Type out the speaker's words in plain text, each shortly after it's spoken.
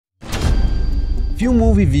Few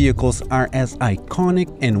movie vehicles are as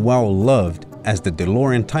iconic and well-loved as the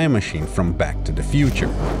DeLorean Time Machine from Back to the Future.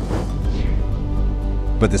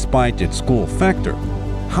 But despite its cool factor,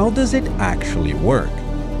 how does it actually work?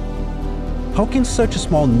 How can such a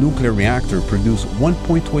small nuclear reactor produce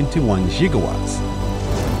 1.21 gigawatts?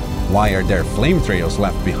 Why are there flame trails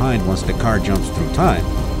left behind once the car jumps through time?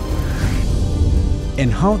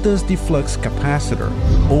 And how does the flux capacitor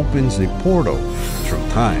opens a portal through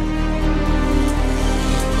time?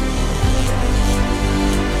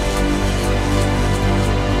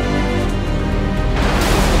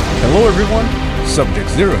 Hello everyone, Subject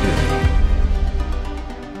Zero here.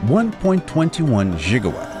 1.21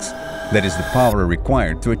 gigawatts. That is the power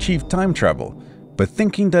required to achieve time travel. But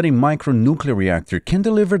thinking that a micronuclear reactor can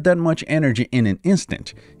deliver that much energy in an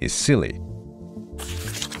instant is silly.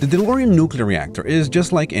 The DeLorean nuclear reactor is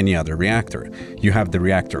just like any other reactor. You have the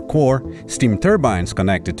reactor core, steam turbines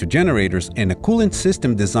connected to generators, and a coolant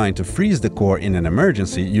system designed to freeze the core in an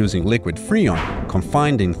emergency using liquid freon,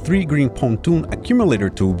 confined in 3 green pontoon accumulator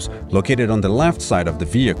tubes located on the left side of the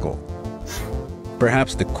vehicle.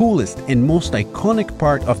 Perhaps the coolest and most iconic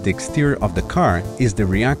part of the exterior of the car is the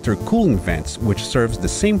reactor cooling vents, which serves the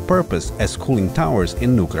same purpose as cooling towers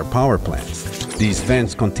in nuclear power plants. These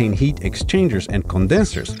vents contain heat exchangers and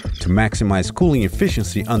condensers to maximize cooling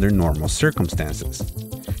efficiency under normal circumstances.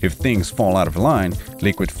 If things fall out of line,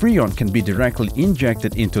 liquid freon can be directly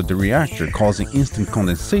injected into the reactor, causing instant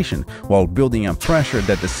condensation while building up pressure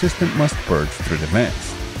that the system must purge through the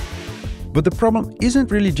vents. But the problem isn't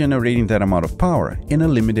really generating that amount of power in a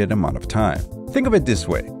limited amount of time. Think of it this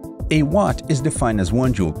way. A watt is defined as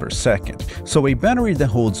 1 joule per second, so a battery that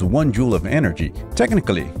holds 1 joule of energy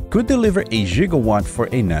technically could deliver a gigawatt for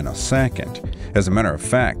a nanosecond. As a matter of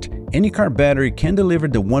fact, any car battery can deliver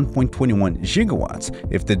the 1.21 gigawatts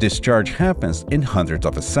if the discharge happens in hundredths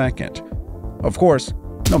of a second. Of course,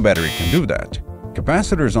 no battery can do that.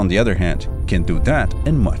 Capacitors, on the other hand, can do that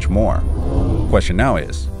and much more. Question now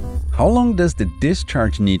is, how long does the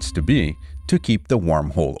discharge needs to be to keep the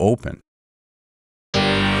wormhole open?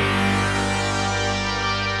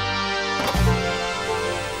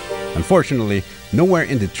 Unfortunately, nowhere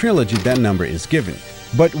in the trilogy that number is given,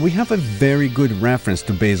 but we have a very good reference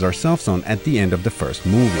to base ourselves on at the end of the first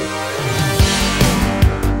movie.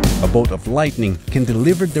 A bolt of lightning can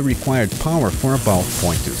deliver the required power for about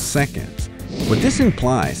 0.2 seconds. What this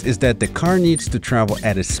implies is that the car needs to travel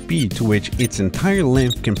at a speed to which its entire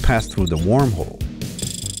length can pass through the wormhole.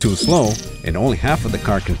 Too slow, and only half of the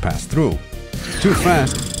car can pass through. Too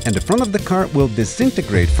fast, and the front of the car will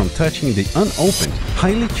disintegrate from touching the unopened,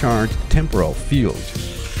 highly charged temporal field.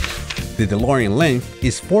 The DeLorean length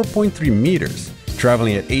is 4.3 meters.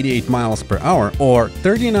 Traveling at 88 miles per hour or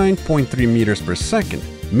 39.3 meters per second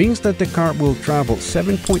means that the car will travel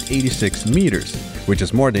 7.86 meters, which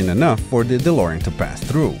is more than enough for the DeLorean to pass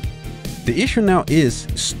through. The issue now is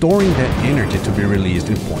storing that energy to be released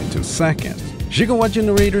in 0.2 seconds. Gigawatt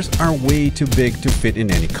generators are way too big to fit in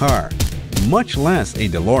any car, much less a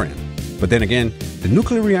DeLorean. But then again, the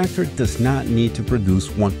nuclear reactor does not need to produce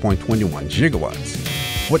 1.21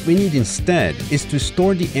 gigawatts. What we need instead is to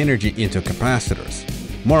store the energy into capacitors.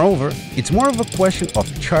 Moreover, it's more of a question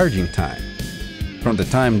of charging time. From the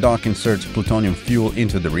time Doc inserts plutonium fuel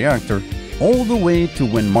into the reactor, all the way to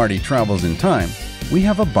when Marty travels in time, we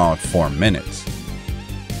have about 4 minutes.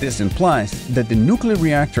 This implies that the nuclear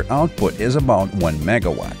reactor output is about 1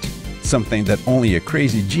 megawatt, something that only a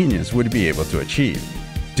crazy genius would be able to achieve.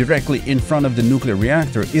 Directly in front of the nuclear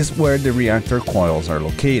reactor is where the reactor coils are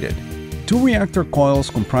located. 2 reactor coils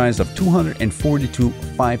comprised of 242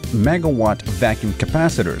 5 megawatt vacuum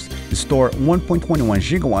capacitors store 1.21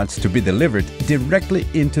 gigawatts to be delivered directly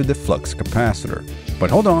into the flux capacitor. But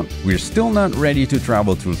hold on, we're still not ready to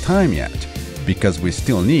travel through time yet, because we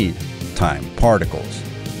still need time particles.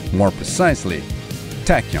 More precisely,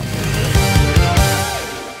 tachyon.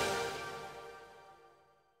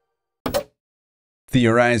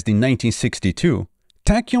 Theorized in 1962,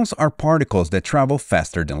 tachyons are particles that travel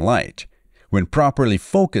faster than light. When properly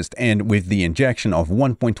focused and with the injection of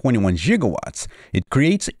 1.21 gigawatts, it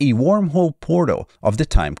creates a wormhole portal of the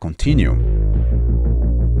time continuum.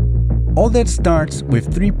 All that starts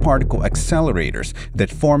with 3 particle accelerators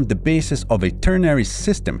that form the basis of a ternary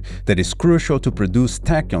system that is crucial to produce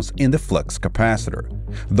tachyons in the flux capacitor.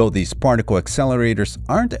 Though these particle accelerators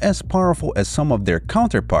aren't as powerful as some of their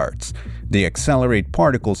counterparts, they accelerate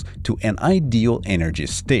particles to an ideal energy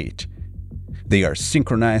state. They are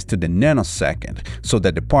synchronized to the nanosecond so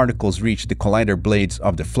that the particles reach the collider blades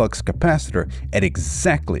of the flux capacitor at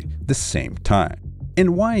exactly the same time.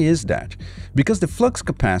 And why is that? Because the flux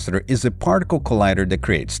capacitor is a particle collider that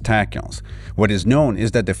creates tachyons. What is known is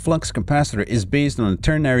that the flux capacitor is based on a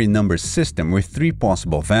ternary number system with three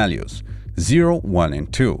possible values, 0, 1,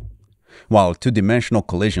 and 2. While two-dimensional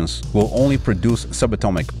collisions will only produce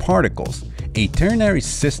subatomic particles, a ternary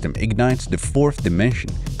system ignites the fourth dimension,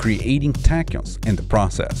 creating tachyons in the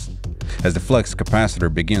process. As the flux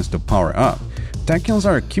capacitor begins to power up, tachyons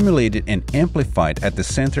are accumulated and amplified at the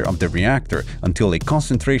center of the reactor until a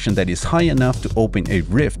concentration that is high enough to open a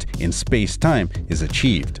rift in space-time is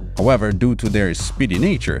achieved. However, due to their speedy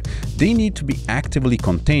nature, they need to be actively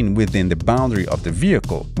contained within the boundary of the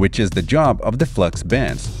vehicle, which is the job of the flux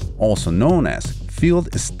bands, also known as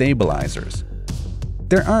field stabilizers.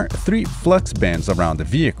 There are 3 flux bands around the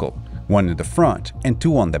vehicle, 1 in the front and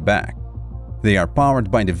 2 on the back. They are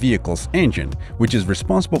powered by the vehicle's engine, which is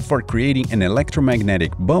responsible for creating an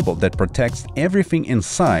electromagnetic bubble that protects everything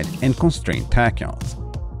inside and constrains tachyons.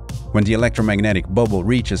 When the electromagnetic bubble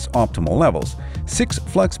reaches optimal levels, 6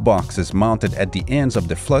 flux boxes mounted at the ends of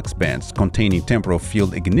the flux bands containing temporal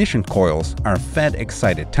field ignition coils are fed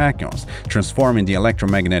excited tachyons, transforming the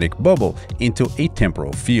electromagnetic bubble into a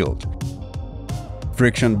temporal field.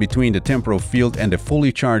 Friction between the temporal field and the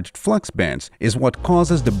fully charged flux bands is what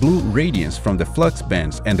causes the blue radiance from the flux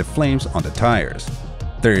bands and the flames on the tires.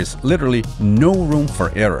 There is literally no room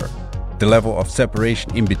for error. The level of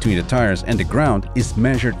separation in between the tires and the ground is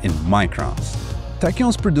measured in microns.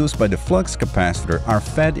 Tachyons produced by the flux capacitor are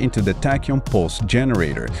fed into the tachyon pulse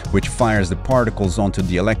generator, which fires the particles onto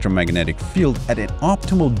the electromagnetic field at an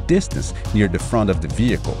optimal distance near the front of the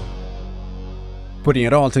vehicle. Putting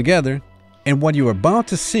it all together, and what you're about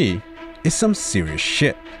to see is some serious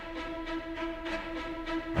shit.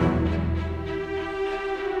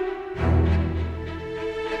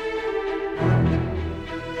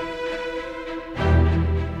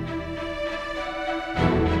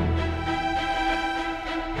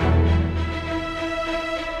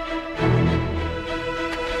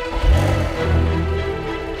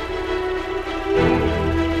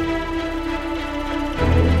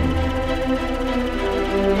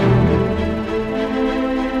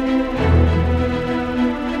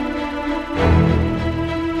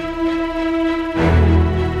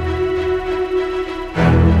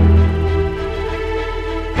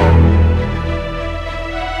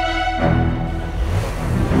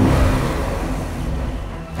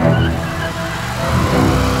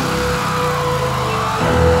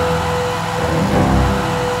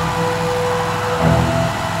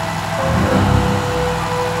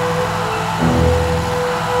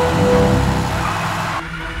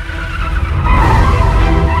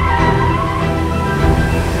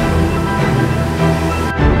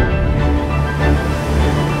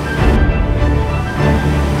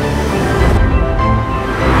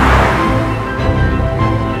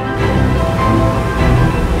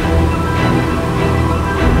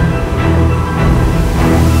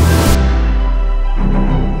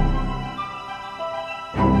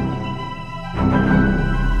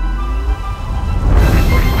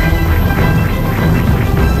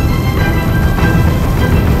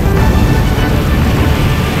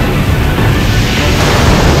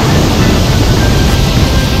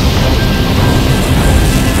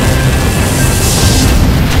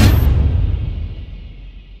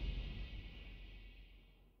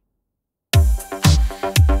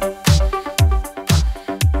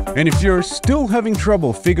 And if you're still having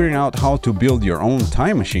trouble figuring out how to build your own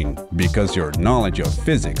time machine because your knowledge of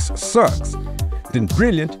physics sucks, then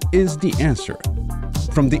Brilliant is the answer.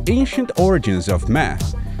 From the ancient origins of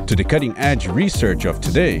math to the cutting-edge research of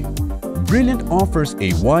today, Brilliant offers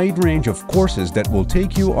a wide range of courses that will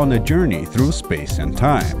take you on a journey through space and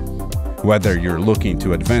time. Whether you're looking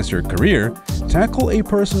to advance your career, tackle a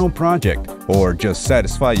personal project, or just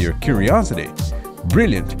satisfy your curiosity,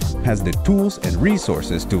 Brilliant has the tools and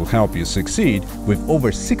resources to help you succeed with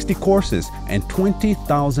over 60 courses and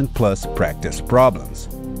 20,000 plus practice problems.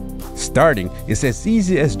 Starting is as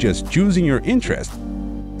easy as just choosing your interest,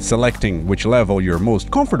 selecting which level you're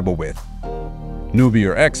most comfortable with. Newbie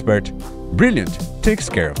or expert, Brilliant takes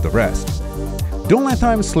care of the rest. Don't let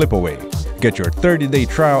time slip away. Get your 30-day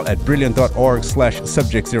trial at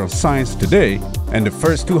brilliant.org/subject0science today, and the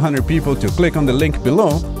first 200 people to click on the link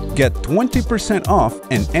below get 20% off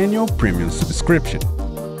an annual premium subscription.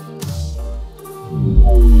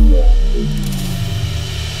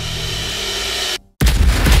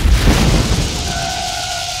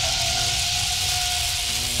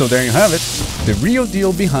 So there you have it, the real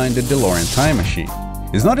deal behind the DeLorean Time Machine.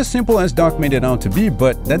 It's not as simple as Doc made it out to be,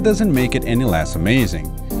 but that doesn't make it any less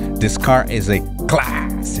amazing. This car is a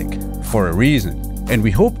classic for a reason, and we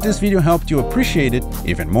hope this video helped you appreciate it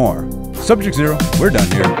even more. Subject Zero, we're done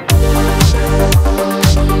here.